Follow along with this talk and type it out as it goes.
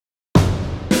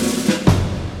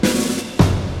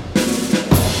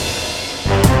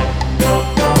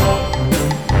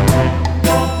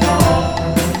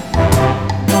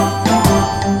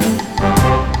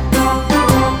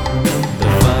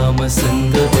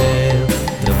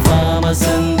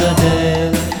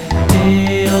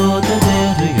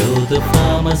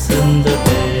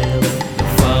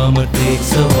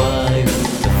takes a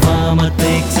wife, the farmer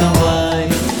takes a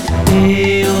wife.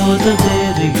 Hey, oh, the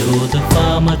derry, oh, the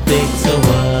farmer takes a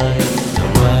wife. The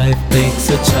wife takes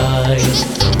a child,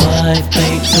 the wife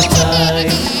takes a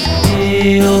child.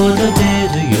 Hey, oh, the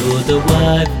derry, oh, the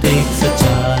wife takes a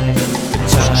child. The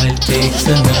child takes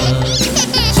a nurse,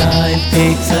 the child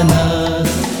takes a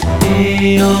nurse.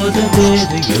 Hey, oh, the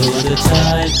derry, oh, the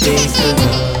child takes a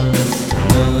nurse. The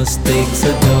nurse takes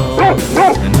a dog,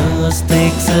 the nurse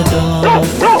takes a dog.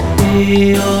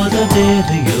 Hey, oh, the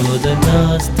derry, oh, the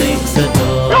nurse takes a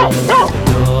dog. The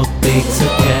dog takes a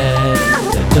cat,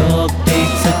 the dog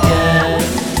takes a cat.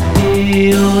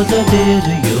 Hey, oh, the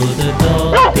derry, oh, the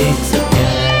dog takes a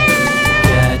cat. The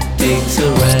cat takes a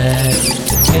rat,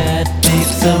 the cat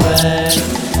takes a rat.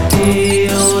 Hey,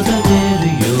 oh, the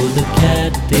derry, oh, the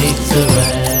cat takes a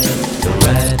rat. The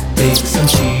rat takes some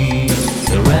cheese,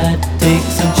 the rat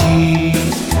takes some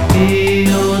cheese. Hey,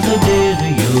 oh, the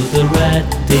derry, oh, the rat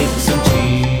takes some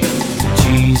cheese. The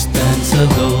cheese stands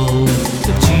alone,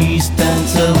 the cheese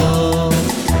stands alone.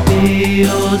 Hey,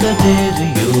 oh, the derry,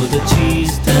 oh, the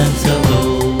cheese stands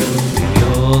alone. We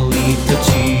all eat the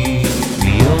cheese,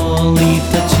 we all eat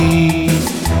the cheese.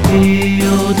 Hey,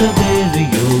 oh, the derry.